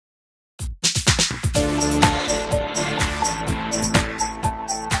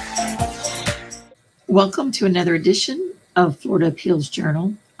Welcome to another edition of Florida Appeals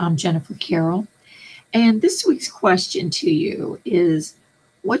Journal. I'm Jennifer Carroll, and this week's question to you is,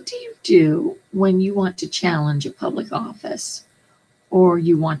 what do you do when you want to challenge a public office or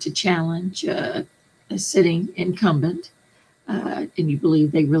you want to challenge a sitting incumbent and you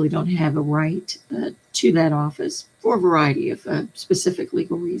believe they really don't have a right to that office for a variety of specific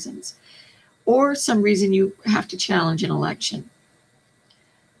legal reasons, or some reason you have to challenge an election?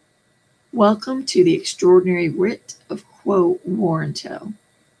 Welcome to the extraordinary writ of Quo Warranto.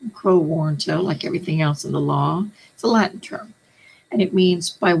 Quo Warranto, like everything else in the law, it's a Latin term, and it means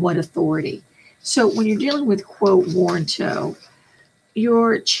by what authority. So when you're dealing with Quo Warranto,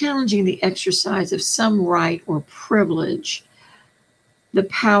 you're challenging the exercise of some right or privilege, the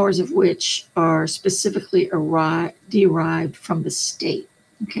powers of which are specifically derived from the state.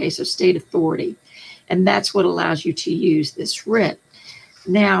 Okay, so state authority. And that's what allows you to use this writ.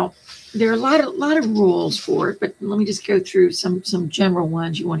 Now, there are a lot of rules for it, but let me just go through some general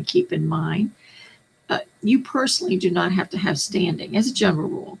ones you want to keep in mind. You personally do not have to have standing as a general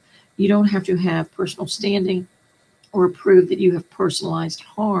rule. You don't have to have personal standing or prove that you have personalized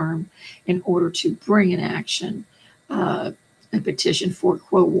harm in order to bring an action, a petition for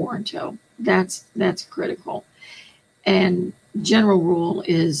Quo Warranto. That's critical. And general rule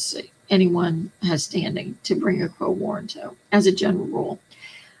is anyone has standing to bring a Quo Warranto as a general rule.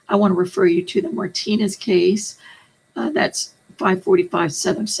 I want to refer you to the Martinez case. That's 545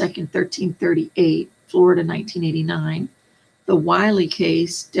 7th 2nd 1338, Florida 1989. The Whiley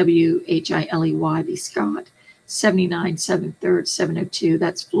case, Whiley v. Scott, 79 7th 3rd 702.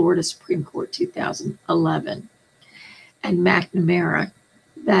 That's Florida Supreme Court 2011. And McNamara,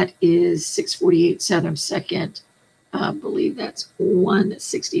 that is 648 7th 2nd, I believe that's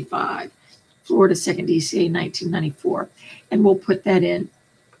 165, Florida 2nd DCA 1994. And we'll put that in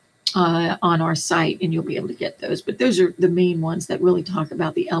on our site, and you'll be able to get those. But those are the main ones that really talk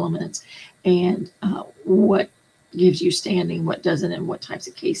about the elements and what gives you standing, what doesn't, and what types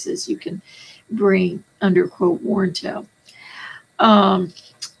of cases you can bring under Quo Warranto.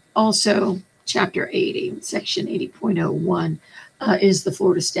 Also, Chapter 80, Section 80.01 is the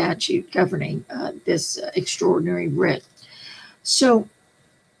Florida statute governing this extraordinary writ. So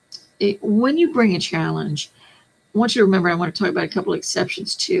when you bring a challenge, I want you to remember, I want to talk about a couple of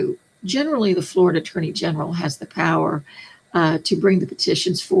exceptions too. Generally, the Florida Attorney General has the power to bring the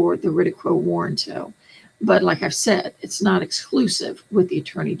petitions for the writ of Quo Warranto. But like I've said, it's not exclusive with the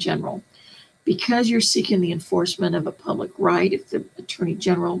Attorney General. Because you're seeking the enforcement of a public right, if the Attorney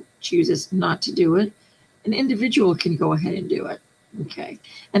General chooses not to do it, an individual can go ahead and do it. Okay.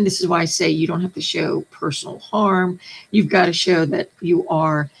 And this is why I say you don't have to show personal harm. You've got to show that you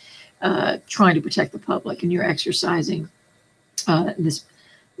are trying to protect the public, and you're exercising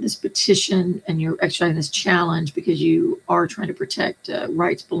this petition, and you're exercising this challenge because you are trying to protect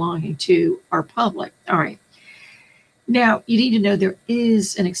rights belonging to our public. All right. Now, you need to know there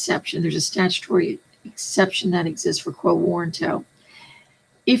is an exception. There's a statutory exception that exists for Quo Warranto.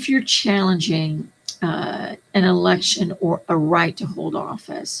 If you're challenging an election or a right to hold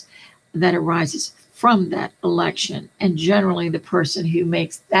office that arises from that election, and generally the person who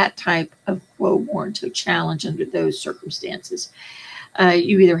makes that type of Quo Warranto challenge under those circumstances,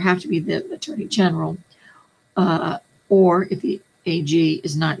 you either have to be the Attorney General, or if the AG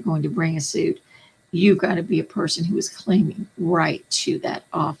is not going to bring a suit, you've got to be a person who is claiming right to that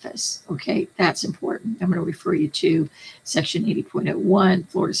office. Okay, that's important. I'm going to refer you to Section 80.01,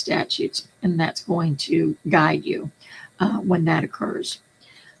 Florida statutes, and that's going to guide you when that occurs.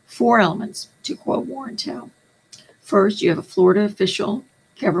 4 elements to Quo Warranto. First, you have a Florida official,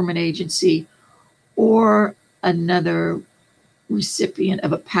 government agency, or another recipient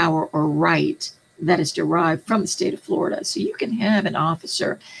of a power or right that is derived from the state of Florida. So you can have an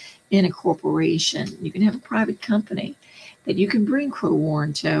officer in a corporation, you can have a private company that you can bring Quo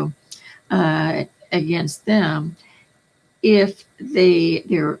Warranto against them if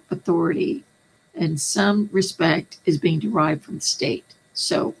their authority in some respect is being derived from the state.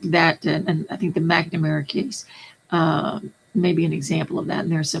 So that, and I think the McNamara case may be an example of that,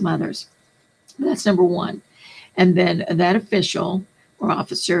 and there are some others. That's number 1. And then that official or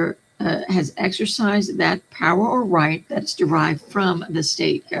officer has exercised that power or right that's derived from the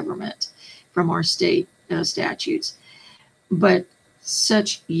state government, from our state statutes. But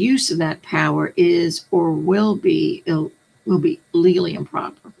such use of that power is or will be legally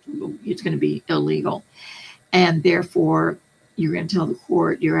improper. It's going to be illegal. And therefore, you're going to tell the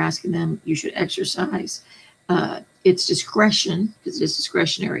court, you're asking them, you should exercise its discretion, because it's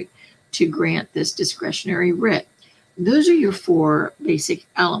discretionary, to grant this discretionary writ. Those are your 4 basic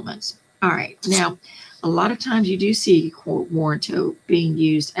elements. All right. Now, a lot of times you do see quo warranto being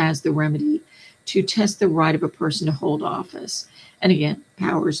used as the remedy to test the right of a person to hold office. And again,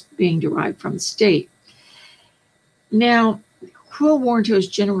 powers being derived from the state. Now, quo warranto is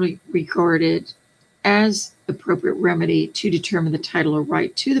generally regarded as appropriate remedy to determine the title or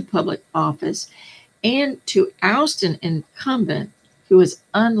right to the public office and to oust an incumbent who is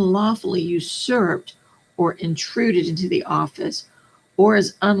unlawfully usurped or intruded into the office or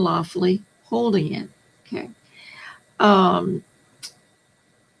is unlawfully holding it. Okay.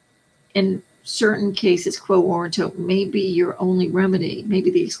 In certain cases, quo warranto may be your only remedy,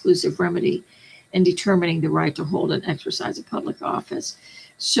 maybe the exclusive remedy in determining the right to hold and exercise a public office.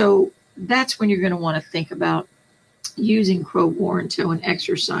 So that's when you're going to want to think about using quo warranto and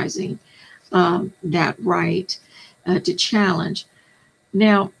exercising that right to challenge.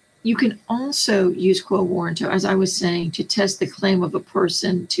 Now, you can also use quo warranto, as I was saying, to test the claim of a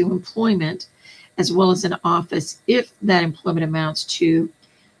person to employment as well as an office if that employment amounts to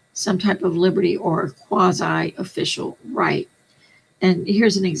some type of liberty or quasi-official right. And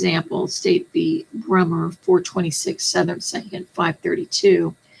here's an example, State v. Brummer, 426 Southern 2nd,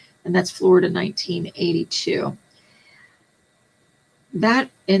 532, and that's Florida, 1982.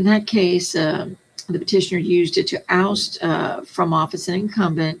 In that case, the petitioner used it to oust from office an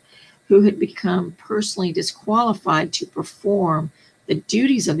incumbent who had become personally disqualified to perform the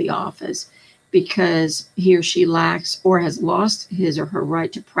duties of the office because he or she lacks or has lost his or her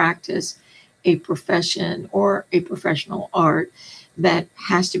right to practice a profession or a professional art that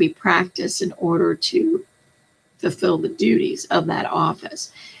has to be practiced in order to fulfill the duties of that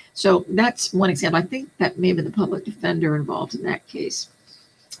office. So that's one example. I think that may be the public defender involved in that case,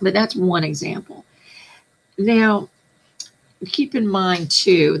 but that's one example. Now, keep in mind,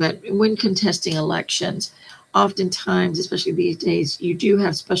 too, that when contesting elections, oftentimes, especially these days, you do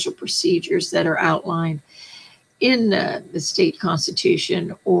have special procedures that are outlined in the state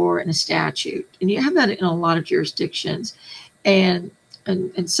constitution or in a statute. And you have that in a lot of jurisdictions. And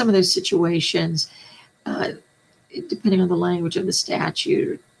in some of those situations, depending on the language of the statute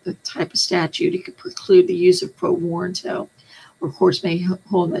or the type of statute, it could preclude the use of quo warranto, or courts may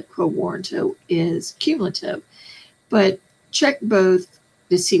hold that quo warranto is cumulative. But check both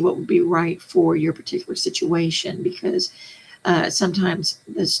to see what would be right for your particular situation, because sometimes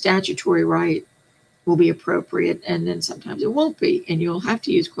the statutory right will be appropriate and then sometimes it won't be, and you'll have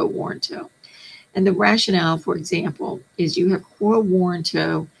to use quo warranto. And the rationale, for example, is you have quo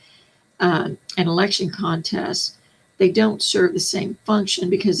warranto and election contests. They don't serve the same function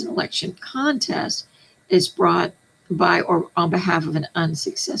because an election contest is brought by or on behalf of an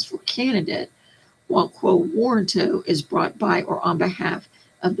unsuccessful candidate, while quo warranto is brought by or on behalf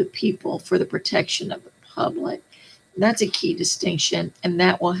of the people for the protection of the public. That's a key distinction, and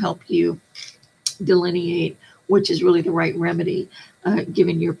that will help you delineate which is really the right remedy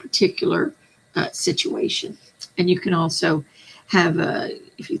given your particular situation. And you can also have,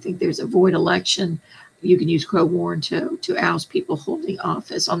 if you think there's a void election, you can use quo warranto to oust people holding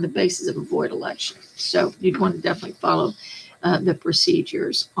office on the basis of a void election. So you'd want to definitely follow the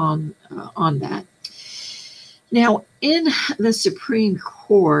procedures on that. Now, in the Supreme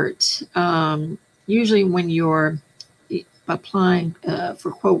Court, usually when you're applying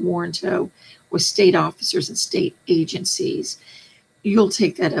for quo warranto with state officers and state agencies, you'll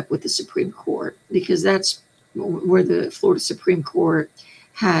take that up with the Supreme Court, because that's where the Florida Supreme Court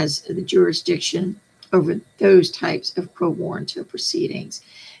has the jurisdiction over those types of quo warranto proceedings.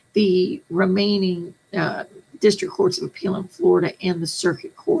 The remaining district courts of appeal in Florida and the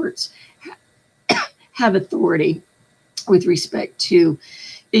circuit courts have authority with respect to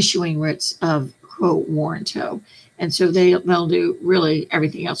issuing writs of quo warranto. And so they'll do really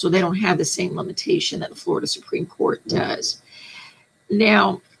everything else. So they don't have the same limitation that the Florida Supreme Court does.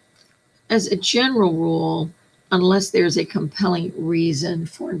 Now, as a general rule, unless there's a compelling reason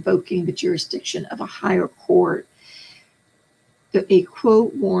for invoking the jurisdiction of a higher court, a quo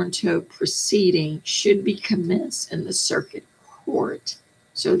warranto proceeding should be commenced in the circuit court.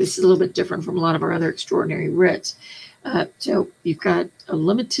 So this is a little bit different from a lot of our other extraordinary writs. So you've got a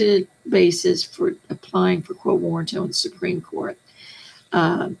limited basis for applying for quo warranto in the Supreme Court.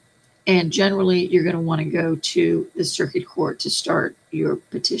 And generally, you're going to want to go to the circuit court to start your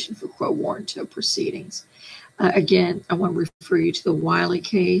petition for quo warranto proceedings. Again, I want to refer you to the Whiley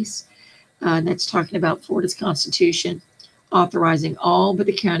case. That's talking about Florida's Constitution, authorizing all but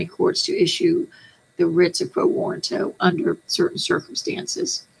the county courts to issue the writs of quo warranto under certain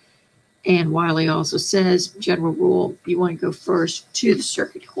circumstances. And Whiley also says, general rule, you want to go first to the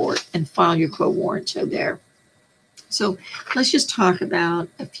circuit court and file your quo warranto there. So let's just talk about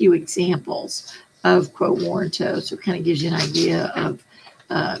a few examples of quo warranto. So it kind of gives you an idea of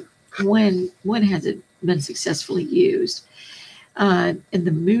when has it been successfully used. In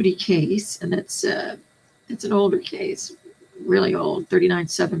the Moody case, and that's an older case, really old,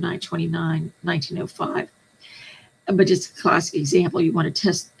 39/7/929, 1905. But just a classic example, you want to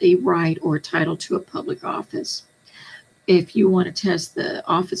test a right or a title to a public office. If you want to test the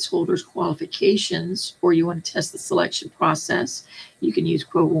office holder's qualifications, or you want to test the selection process, you can use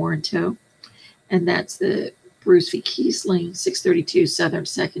quo warranto. And that's the Bruce v. Kiesling, 632 Southern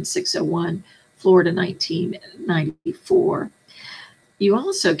 2nd, 601, Florida, 1994. You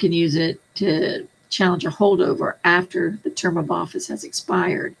also can use it to challenge a holdover after the term of office has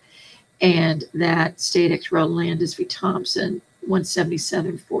expired. And that State ex rel. Landis v. Thompson,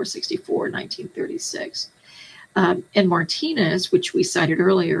 177 464, 1936. And Martinez, which we cited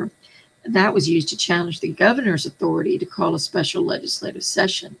earlier, that was used to challenge the governor's authority to call a special legislative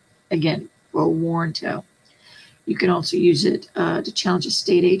session. Again, quo warranto. You can also use it to challenge a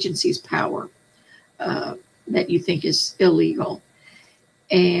state agency's power that you think is illegal.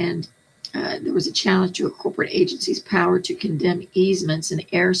 And there was a challenge to a corporate agency's power to condemn easements in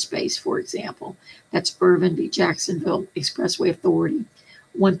airspace, for example. That's Irvin v. Jacksonville Expressway Authority,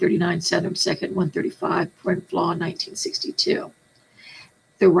 139 Southern 2nd, 135, Print Fla. 1962.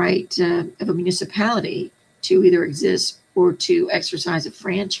 The right of a municipality to either exist or to exercise a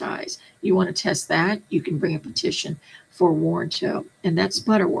franchise. You want to test that, you can bring a petition for warranto. And that's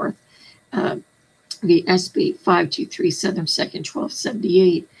Butterworth v. SB 523 Southern 2nd,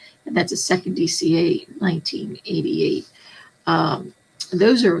 1278. And that's a second DCA, 1988.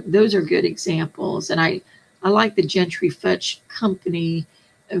 Those are good examples. And I like the Gentry Fetch Company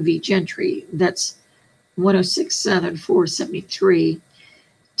v. Gentry. That's 106 Southern 473.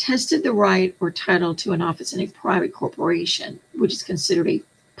 Tested the right or title to an office in a private corporation, which is considered a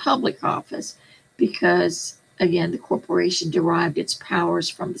public office because, again, the corporation derived its powers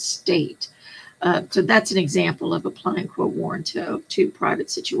from the state. So that's an example of applying quo warranto to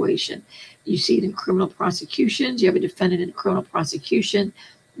private situation. You see it in criminal prosecutions. You have a defendant in a criminal prosecution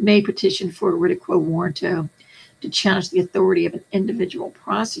may petition for a writ of quo warranto to challenge the authority of an individual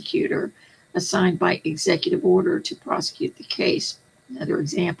prosecutor assigned by executive order to prosecute the case. Another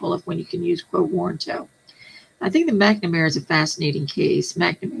example of when you can use quo warranto. I think the McNamara is a fascinating case.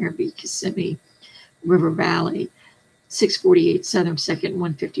 McNamara v. Kissimmee River Valley, 648 Southern 2nd,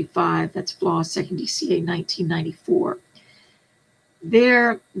 155. That's Fla. 2nd DCA, 1994.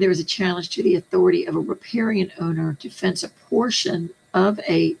 There was a challenge to the authority of a riparian owner to fence a portion of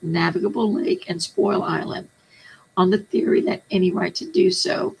a navigable lake and spoil island on the theory that any right to do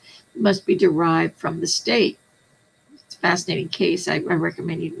so must be derived from the state. It's a fascinating case. I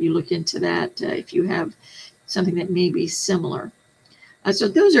recommend you look into that if you have something that may be similar. So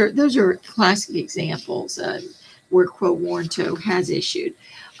those are classic examples where quo warranto has issued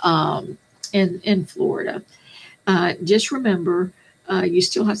in Florida. Just remember, you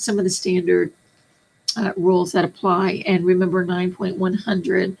still have some of the standard rules that apply, and remember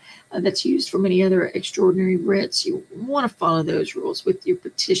 9.100 that's used for many other extraordinary writs. You want to follow those rules with your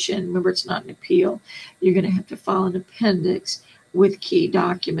petition. Remember, it's not an appeal. You're going to have to file an appendix with key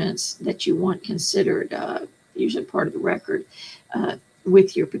documents that you want considered, usually part of the record,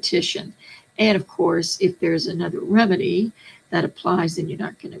 with your petition. And of course, if there's another remedy that applies, then you're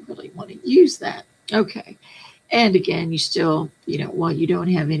not going to really want to use that. Okay. And again, you still, while you don't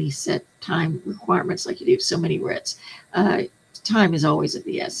have any set time requirements like you do so many writs, time is always of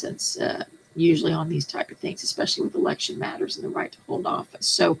the essence, usually on these type of things, especially with election matters and the right to hold office.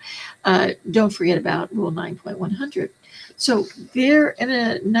 So don't forget about Rule 9.100. So there, in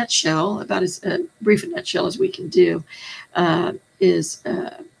a nutshell, about as brief a nutshell as we can do, is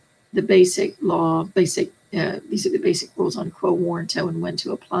the basic law, these are the basic rules on quo warranto and when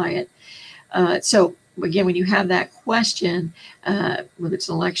to apply it. So again, when you have that question, whether it's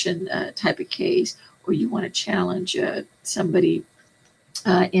an election type of case, or you want to challenge somebody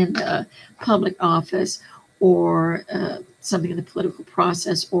in a public office, or something in the political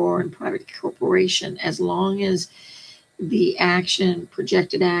process, or in private corporation, as long as the action,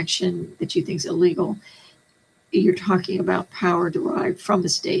 projected action that you think is illegal, you're talking about power derived from the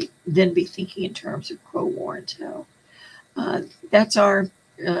state, then be thinking in terms of quo warranto. That's our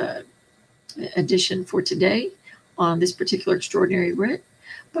edition for today on this particular extraordinary writ.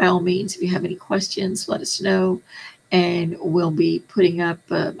 By all means, if you have any questions, let us know, and we'll be putting up,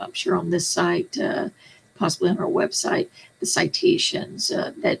 I'm sure on this site, possibly on our website, the citations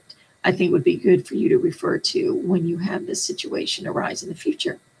that I think would be good for you to refer to when you have this situation arise in the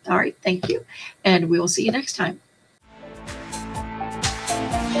future. All right, thank you, and we will see you next time.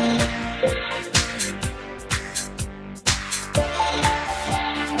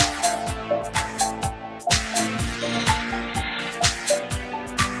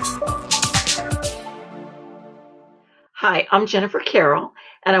 Hi, I'm Jennifer Carroll,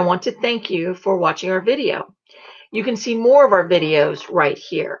 and I want to thank you for watching our video. You can see more of our videos right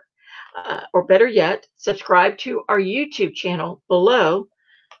here. Or better yet, subscribe to our YouTube channel below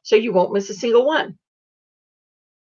so you won't miss a single one.